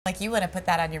Like you want to put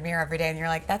that on your mirror every day and you're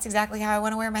like, that's exactly how I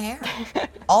want to wear my hair.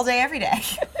 All day, every day.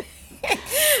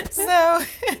 So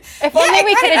if only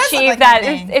we could achieve that.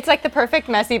 It's like the perfect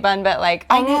messy bun, but like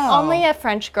only a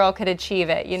French girl could achieve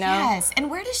it, you know? Yes.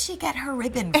 And where does she get her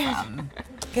ribbon from?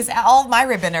 Because all my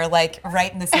ribbon are like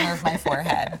right in the center of my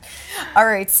forehead. All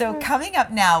right, so coming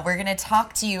up now, we're going to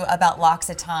talk to you about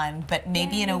L'Occitane, but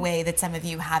maybe in a way that some of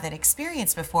you haven't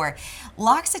experienced before.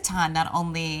 L'Occitane not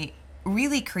only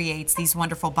really creates these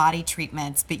wonderful body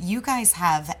treatments, but you guys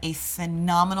have a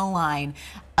phenomenal line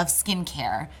of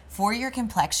skincare for your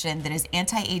complexion that is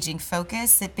anti-aging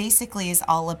focused, that basically is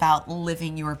all about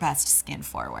living your best skin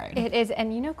forward. It is,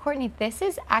 and you know, Courtney, this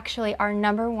is actually our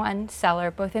 #1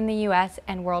 seller, both in the US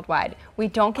and worldwide. We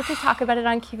don't get to talk about it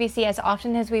on QVC as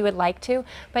often as we would like to,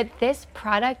 but this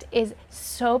product is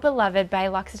so beloved by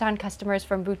L'Occitane customers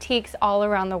from boutiques all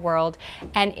around the world,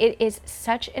 and it is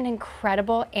such an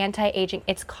incredible anti-aging.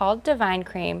 It's called Divine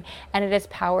Cream, and it is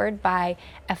powered by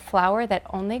a flower that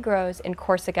only grows in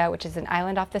Corsica, which is an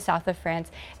island off the south of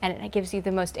France, and it gives you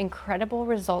the most incredible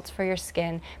results for your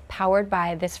skin, powered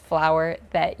by this flower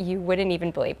that you wouldn't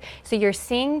even believe. So you're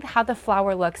seeing how the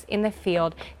flower looks in the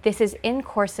field. This is in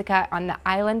Corsica on the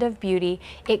island of beauty.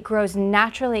 It grows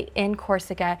naturally in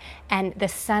Corsica, and the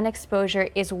sun exposure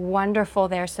is wonderful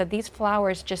there. So these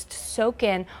flowers just soak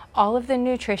in all of the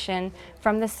nutrition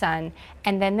from the sun,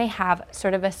 and then they have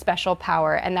sort of a special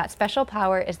power, and that special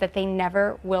power is that they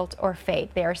never wilt or fade.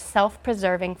 They are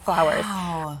self-preserving flowers.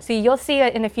 Wow. So you'll see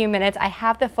it in a few minutes. I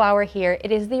have the flower here.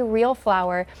 It is the real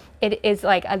flower. It is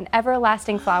like an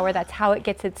everlasting flower. That's how it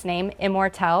gets its name,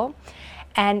 Immortelle.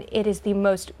 And it is the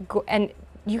most, and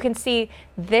you can see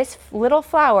this little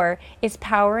flower is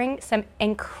powering some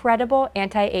incredible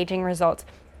anti-aging results.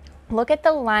 Look at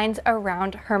the lines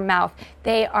around her mouth.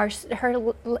 They are,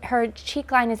 her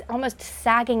cheek line is almost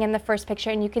sagging in the first picture,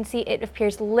 and you can see it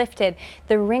appears lifted.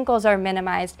 The wrinkles are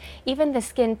minimized. Even the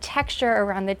skin texture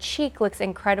around the cheek looks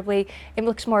incredibly, it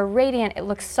looks more radiant, it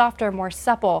looks softer, more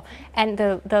supple. And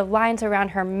the lines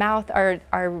around her mouth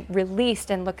are released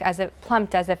and look as if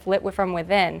plumped, as if lit from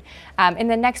within. In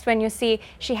the next one, you'll see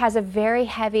she has a very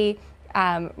heavy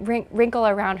wrinkle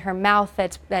around her mouth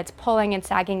that's pulling and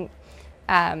sagging.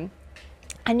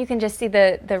 And you can just see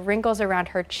the wrinkles around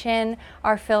her chin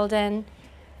are filled in.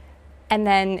 And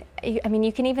then, I mean,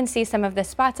 you can even see some of the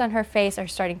spots on her face are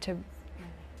starting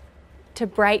to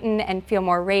brighten and feel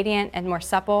more radiant and more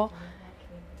supple.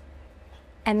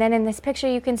 And then in this picture,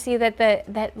 you can see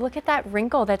that look at that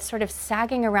wrinkle that's sort of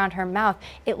sagging around her mouth.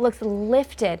 It looks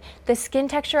lifted. The skin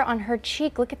texture on her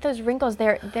cheek, look at those wrinkles.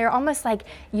 They're almost like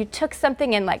you took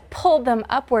something and like pulled them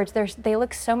upwards. They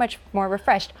look so much more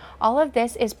refreshed. All of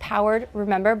this is powered,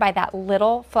 remember, by that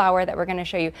little flower that we're going to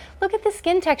show you. Look at the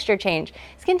skin texture change.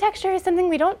 Skin texture is something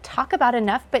we don't talk about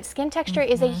enough, but skin texture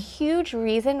is a huge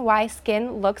reason why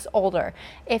skin looks older.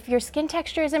 If your skin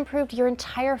texture is improved, your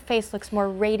entire face looks more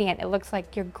radiant. It looks like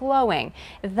you're glowing.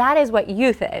 That is what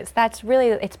youth is. That's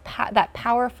really, that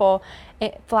powerful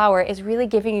flower is really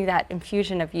giving you that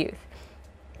infusion of youth.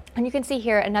 And you can see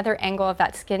here another angle of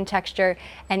that skin texture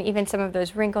and even some of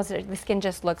those wrinkles. The skin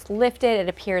just looks lifted. It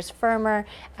appears firmer.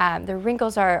 The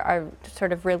wrinkles are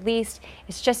sort of released.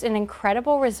 It's just an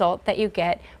incredible result that you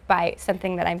get by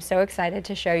something that I'm so excited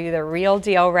to show you, the real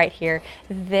deal right here.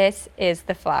 This is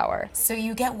the flower. So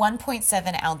you get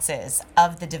 1.7 ounces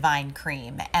of the Divine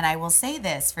Cream. And I will say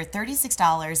this, for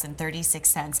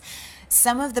 $36.36,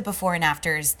 some of the before and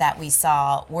afters that we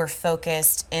saw were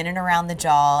focused in and around the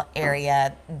jaw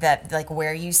area, that like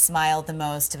where you smile the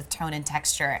most with tone and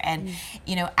texture. And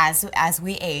you know, as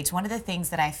we age, one of the things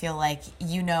that I feel like,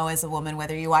 you know, as a woman,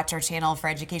 whether you watch our channel for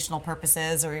educational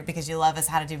purposes or because you love us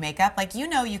how to do makeup, like, you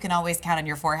know, you can always count on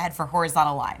your forehead for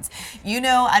horizontal lines. You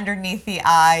know, underneath the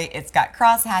eye, it's got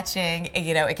cross hatching,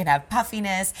 you know, it can have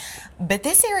puffiness. But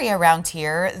this area around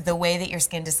here, the way that your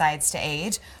skin decides to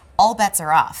age, all bets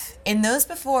are off. In those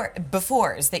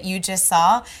befores that you just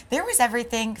saw, there was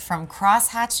everything from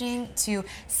cross-hatching to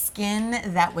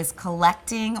skin that was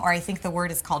collecting, or I think the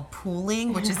word is called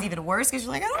pooling, which is even worse because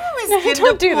you're like, I don't know my skin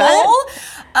to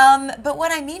pool. But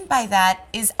what I mean by that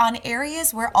is on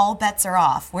areas where all bets are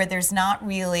off, where there's not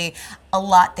really a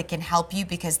lot that can help you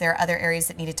because there are other areas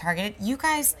that need to target it, you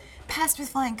guys passed with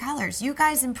flying colors. You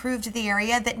guys improved the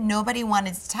area that nobody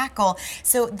wanted to tackle.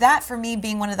 So that, for me,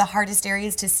 being one of the hardest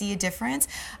areas to see see a difference.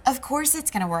 Of course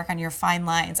it's going to work on your fine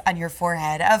lines, on your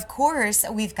forehead. Of course,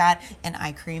 we've got an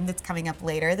eye cream that's coming up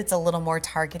later that's a little more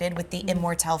targeted with the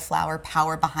Immortelle flower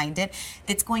power behind it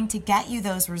that's going to get you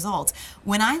those results.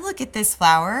 When I look at this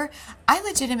flower, I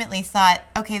legitimately thought,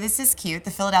 okay, this is cute.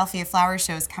 The Philadelphia Flower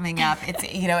Show is coming up.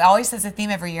 It's, you know, it always says a theme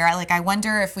every year. I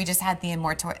wonder if we just had the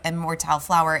Immortelle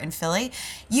flower in Philly.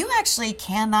 You actually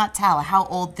cannot tell how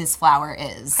old this flower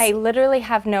is. I literally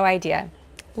have no idea.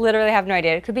 Literally have no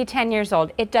idea. It could be 10 years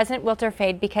old. It doesn't wilt or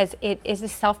fade because it is a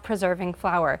self-preserving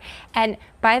flower. And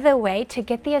by the way, to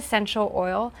get the essential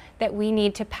oil that we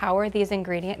need to power these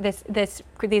ingredients,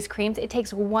 these creams, it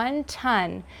takes 1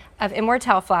 ton of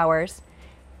Immortelle flowers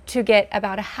to get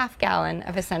about a half gallon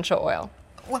of essential oil.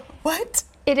 What?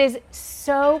 It is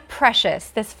so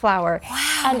precious, this flower.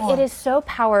 Wow. And it is so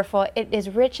powerful. It is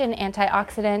rich in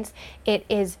antioxidants. It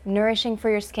is nourishing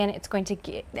for your skin. It's going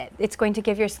to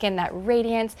give your skin that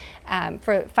radiance,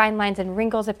 for fine lines and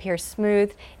wrinkles appear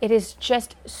smooth. It is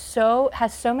just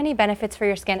has so many benefits for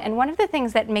your skin. And one of the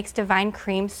things that makes Divine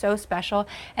Cream so special,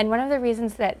 and one of the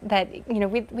reasons that you know,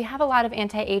 we have a lot of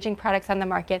anti-aging products on the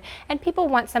market, and people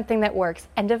want something that works,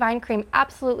 and Divine Cream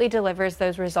absolutely delivers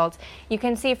those results. You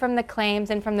can see from the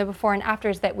claims and from the before and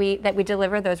afters that we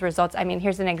deliver those results. I mean,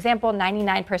 here's an example.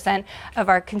 99% of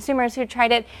our consumers who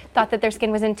tried it thought that their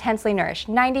skin was intensely nourished.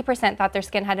 90% thought their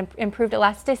skin had improved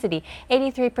elasticity.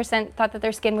 83% thought that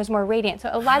their skin was more radiant. So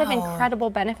a lot of incredible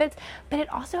benefits, but it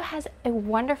also has a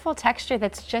wonderful texture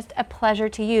that's just a pleasure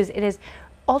to use. It is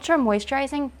ultra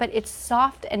moisturizing, but it's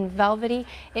soft and velvety.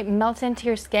 It melts into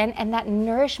your skin, and that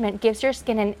nourishment gives your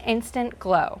skin an instant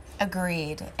glow.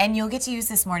 Agreed. And you'll get to use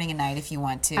this morning and night if you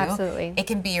want to. Absolutely. It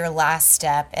can be your last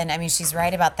step. And I mean, she's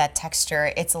right about that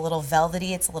texture. It's a little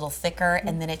velvety, it's a little thicker,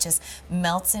 and then it just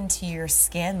melts into your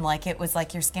skin like it was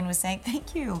like your skin was saying,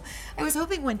 thank you. I was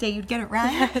hoping one day you'd get it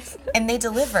right. Yes. And they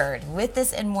delivered with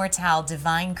this Immortelle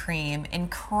Divine Cream.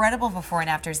 Incredible before and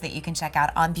afters that you can check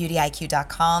out on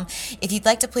beautyiq.com. If you'd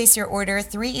like to place your order,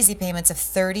 3 easy payments of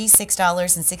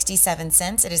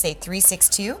 $36.67. It is a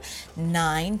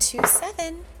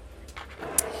 362-927.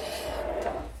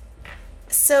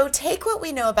 So take what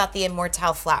we know about the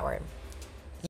Immortelle flower.